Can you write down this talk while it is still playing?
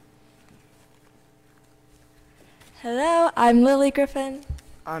Hello, I'm Lily Griffin.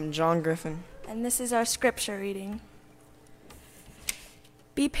 I'm John Griffin. And this is our scripture reading.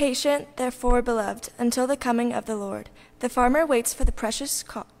 Be patient, therefore, beloved, until the coming of the Lord. The farmer waits for the precious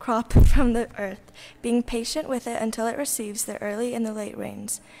crop from the earth, being patient with it until it receives the early and the late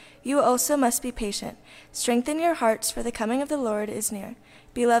rains. You also must be patient. Strengthen your hearts, for the coming of the Lord is near.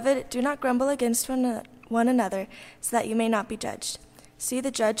 Beloved, do not grumble against one another, so that you may not be judged. See, the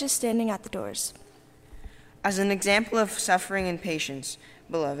judge is standing at the doors. As an example of suffering and patience,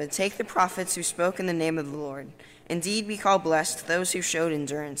 beloved, take the prophets who spoke in the name of the Lord. Indeed, we call blessed those who showed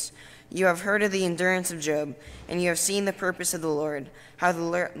endurance. You have heard of the endurance of Job, and you have seen the purpose of the Lord, how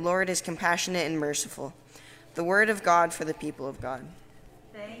the Lord is compassionate and merciful. The word of God for the people of God.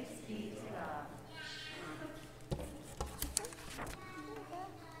 Thanks be to God.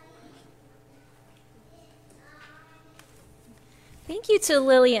 Thank you to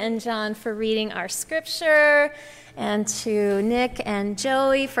Lily and John for reading our scripture, and to Nick and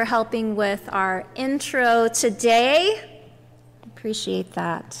Joey for helping with our intro today. Appreciate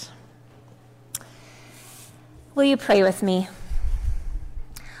that. Will you pray with me?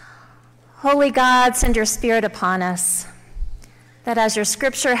 Holy God, send your Spirit upon us, that as your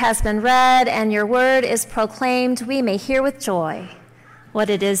scripture has been read and your word is proclaimed, we may hear with joy what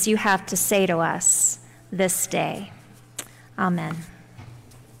it is you have to say to us this day. Amen.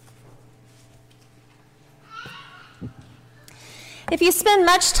 If you spend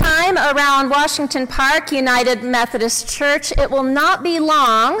much time around Washington Park United Methodist Church, it will not be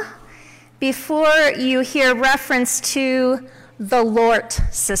long before you hear reference to the Lort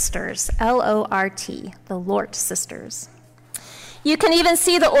Sisters, L-O-R-T, the Lort Sisters. You can even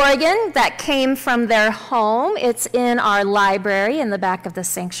see the organ that came from their home. It's in our library in the back of the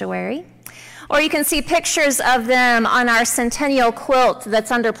sanctuary. Or you can see pictures of them on our centennial quilt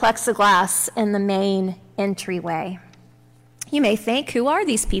that's under plexiglass in the main entryway. You may think, who are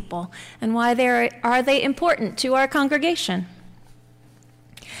these people and why are they important to our congregation?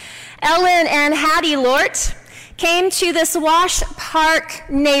 Ellen and Hattie Lort came to this Wash Park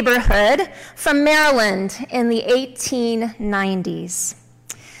neighborhood from Maryland in the 1890s.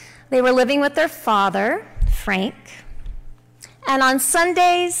 They were living with their father, Frank, and on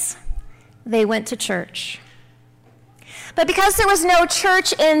Sundays, they went to church. But because there was no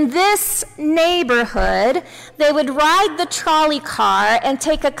church in this neighborhood, they would ride the trolley car and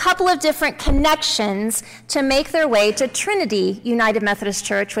take a couple of different connections to make their way to Trinity United Methodist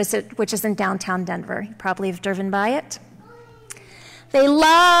Church, which is in downtown Denver. You probably have driven by it. They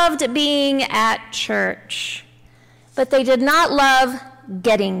loved being at church, but they did not love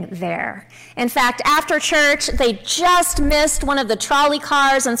getting there. In fact, after church, they just missed one of the trolley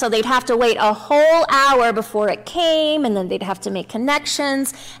cars, and so they'd have to wait a whole hour before it came, and then they'd have to make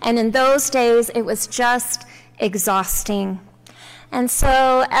connections, and in those days, it was just exhausting. And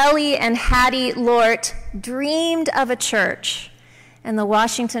so Ellie and Hattie Lort dreamed of a church in the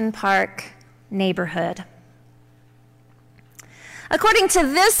Washington Park neighborhood. According to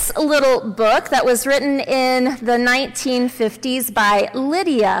this little book that was written in the 1950s by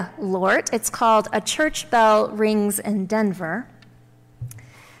Lydia Lort, it's called A Church Bell Rings in Denver.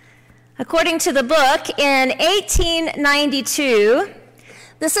 According to the book, in 1892,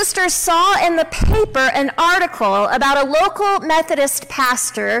 the sisters saw in the paper an article about a local Methodist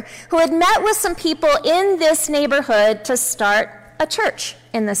pastor who had met with some people in this neighborhood to start a church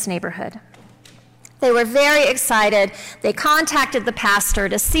in this neighborhood. They were very excited. They contacted the pastor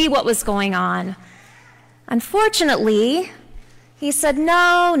to see what was going on. Unfortunately, he said,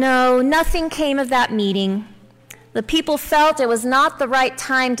 no, nothing came of that meeting. The people felt it was not the right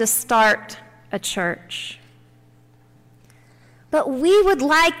time to start a church. But we would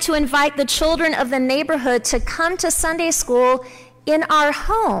like to invite the children of the neighborhood to come to Sunday school in our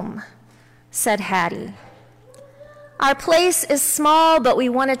home, said Hattie. Our place is small, but we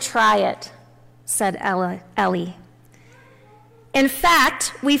want to try it, said Ellie. In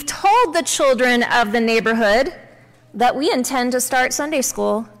fact, we've told the children of the neighborhood that we intend to start Sunday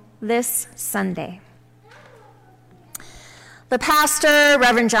school this Sunday. The pastor,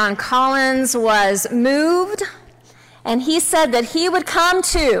 Reverend John Collins, was moved, and he said that he would come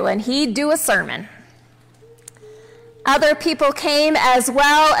too, and he'd do a sermon. Other people came as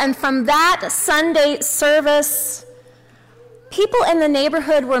well, and from that Sunday service, people in the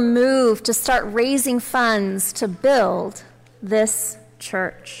neighborhood were moved to start raising funds to build this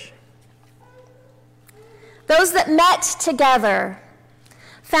church. Those that met together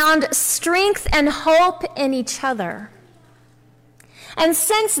found strength and hope in each other. And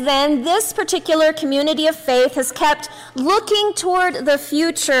since then, this particular community of faith has kept looking toward the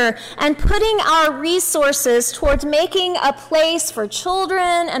future and putting our resources towards making a place for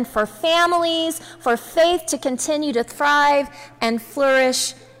children and for families, for faith to continue to thrive and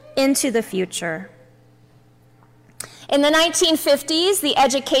flourish into the future. In the 1950s, the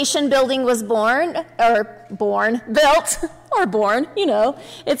education building was built.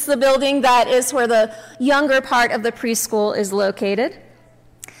 It's the building that is where the younger part of the preschool is located.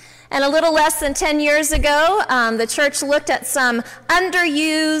 And a little less than 10 years ago, the church looked at some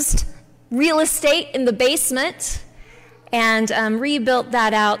underused real estate in the basement and rebuilt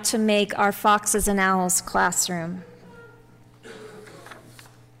that out to make our Foxes and Owls classroom.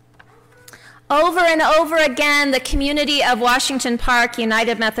 Over and over again, the community of Washington Park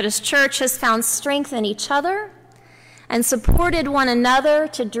United Methodist Church has found strength in each other and supported one another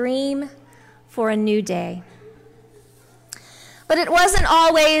to dream for a new day. But it wasn't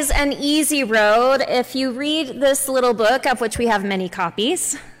always an easy road. If you read this little book, of which we have many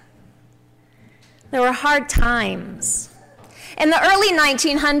copies, there were hard times. In the early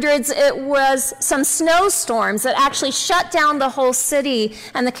 1900s, it was some snowstorms that actually shut down the whole city,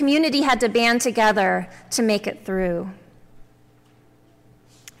 and the community had to band together to make it through.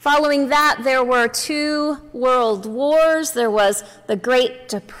 Following that, there were 2 world wars, there was the Great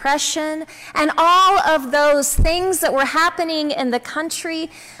Depression, and all of those things that were happening in the country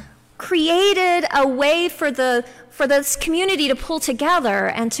created a way for this community to pull together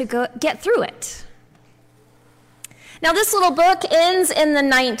and to get through it. Now, this little book ends in the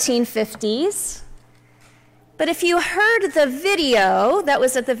 1950s, but if you heard the video that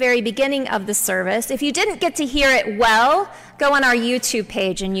was at the very beginning of the service, if you didn't get to hear it well, go on our YouTube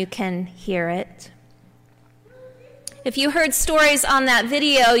page and you can hear it. If you heard stories on that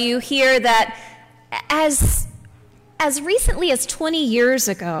video, you hear that as recently as 20 years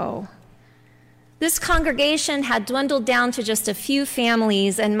ago, this congregation had dwindled down to just a few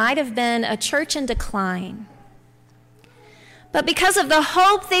families and might have been a church in decline. But because of the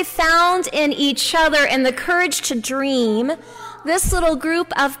hope they found in each other and the courage to dream, this little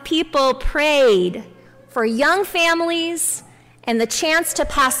group of people prayed for young families and the chance to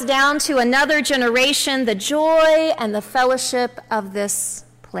pass down to another generation the joy and the fellowship of this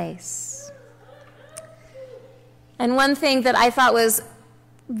place. And one thing that I thought was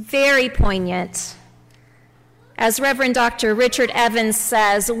very poignant, as Reverend Dr. Richard Evans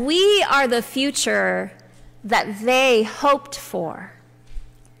says, we are the future that they hoped for,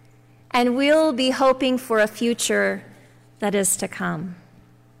 and we'll be hoping for a future that is to come.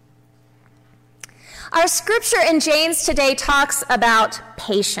 Our scripture in James today talks about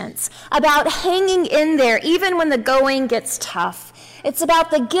patience, about hanging in there even when the going gets tough. It's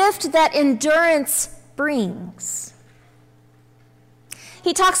about the gift that endurance brings.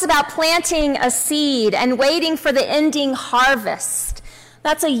 He talks about planting a seed and waiting for the ending harvest.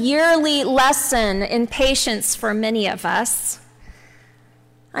 That's a yearly lesson in patience for many of us.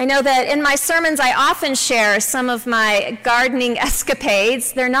 I know that in my sermons I often share some of my gardening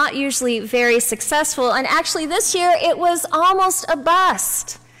escapades. They're not usually very successful, and actually this year it was almost a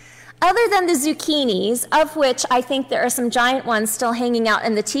bust. Other than the zucchinis, of which I think there are some giant ones still hanging out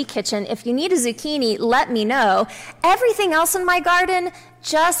in the tea kitchen. If you need a zucchini, let me know. Everything else in my garden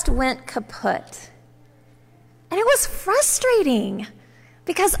just went kaput. And it was frustrating,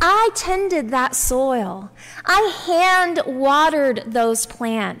 because I tended that soil. I hand watered those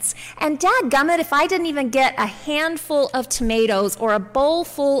plants. And dadgummit, if I didn't even get a handful of tomatoes or a bowl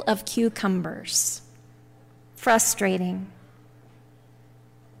full of cucumbers. Frustrating.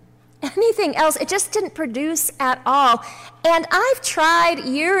 Anything else, it just didn't produce at all. And I've tried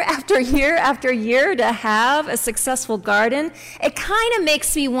year after year after year to have a successful garden. It kind of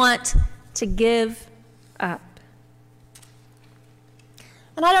makes me want to give up.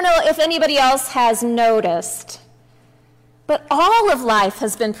 And I don't know if anybody else has noticed, but all of life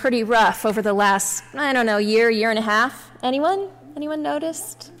has been pretty rough over the last, year and a half. Anyone? Anyone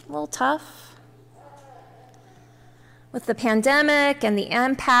noticed? A little tough? With the pandemic and the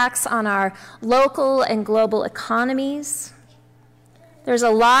impacts on our local and global economies, there's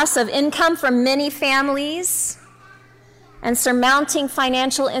a loss of income for many families and surmounting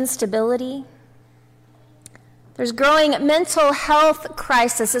financial instability. There's growing mental health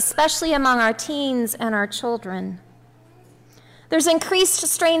crisis, especially among our teens and our children. There's increased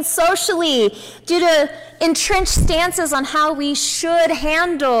strain socially due to entrenched stances on how we should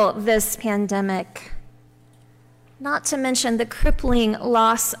handle this pandemic. Not to mention the crippling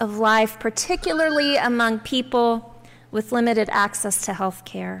loss of life, particularly among people with limited access to health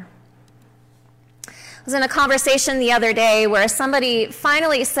care. I was in a conversation the other day where somebody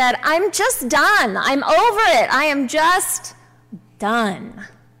finally said, "I'm just done. I'm over it. I am just done."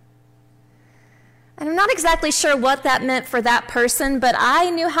 And I'm not exactly sure what that meant for that person, but I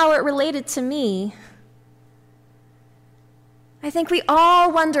knew how it related to me. I think we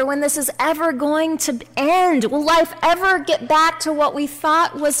all wonder when this is ever going to end. Will life ever get back to what we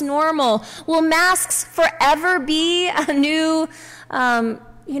thought was normal? Will masks forever be a new, a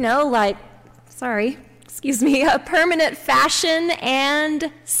permanent fashion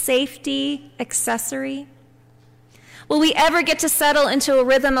and safety accessory? Will we ever get to settle into a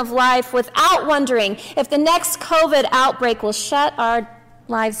rhythm of life without wondering if the next COVID outbreak will shut our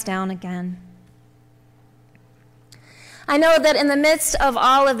lives down again? I know that in the midst of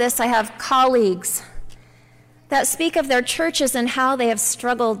all of this, I have colleagues that speak of their churches and how they have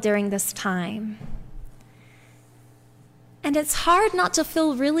struggled during this time. And it's hard not to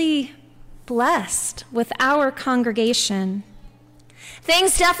feel really blessed with our congregation.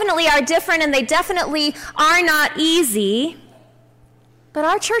 Things definitely are different, and they definitely are not easy, but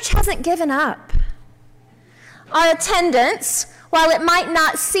our church hasn't given up. Our attendance, while it might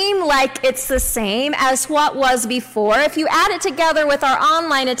not seem like it's the same as what was before, if you add it together with our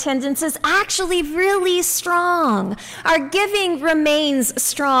online attendance, is actually really strong. Our giving remains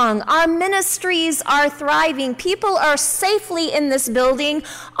strong. Our ministries are thriving. People are safely in this building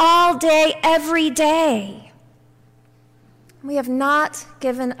all day, every day. We have not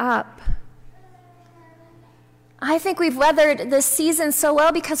given up. I think we've weathered this season so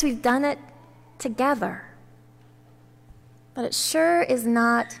well because we've done it together. But it sure is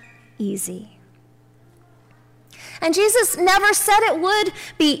not easy. And Jesus never said it would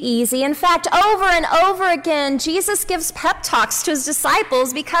be easy. In fact, over and over again, Jesus gives pep talks to his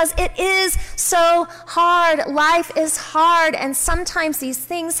disciples because it is so hard. Life is hard, and sometimes these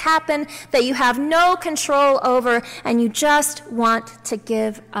things happen that you have no control over, and you just want to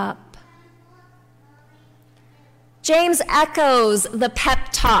give up. James echoes the pep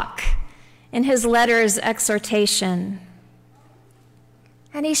talk in his letter's exhortation.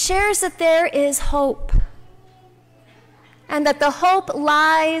 And he shares that there is hope, and that the hope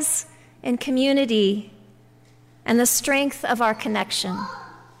lies in community and the strength of our connection.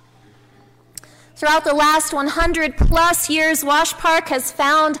 Throughout the last 100 plus years, Wash Park has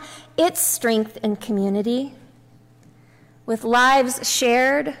found its strength in community, with lives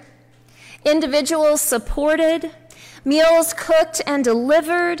shared, individuals supported, meals cooked and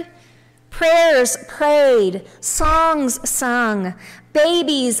delivered, prayers prayed, songs sung,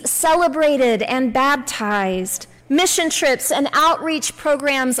 babies celebrated and baptized, mission trips and outreach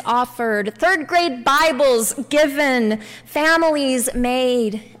programs offered, third grade Bibles given, families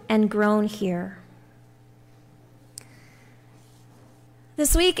made and grown here.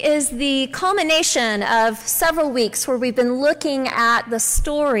 This week is the culmination of several weeks where we've been looking at the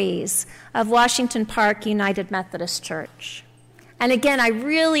stories of Washington Park United Methodist Church. And again, I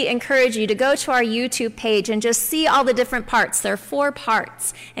really encourage you to go to our YouTube page and just see all the different parts. There are 4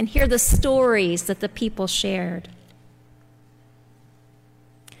 parts, and hear the stories that the people shared.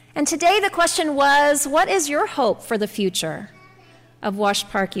 And today the question was, what is your hope for the future of Wash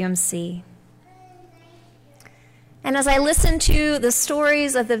Park UMC? And as I listened to the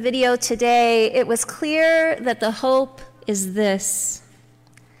stories of the video today, it was clear that the hope is this: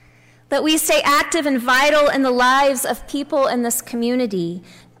 that we stay active and vital in the lives of people in this community,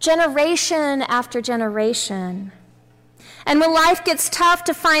 generation after generation. And when life gets tough,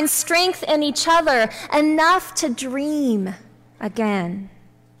 to find strength in each other, enough to dream again.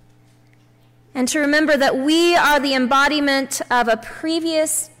 And to remember that we are the embodiment of a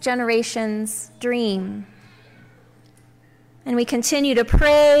previous generation's dream. And we continue to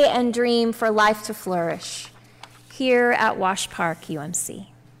pray and dream for life to flourish here at Wash Park UMC.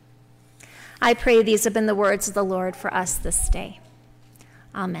 I pray these have been the words of the Lord for us this day.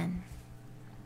 Amen.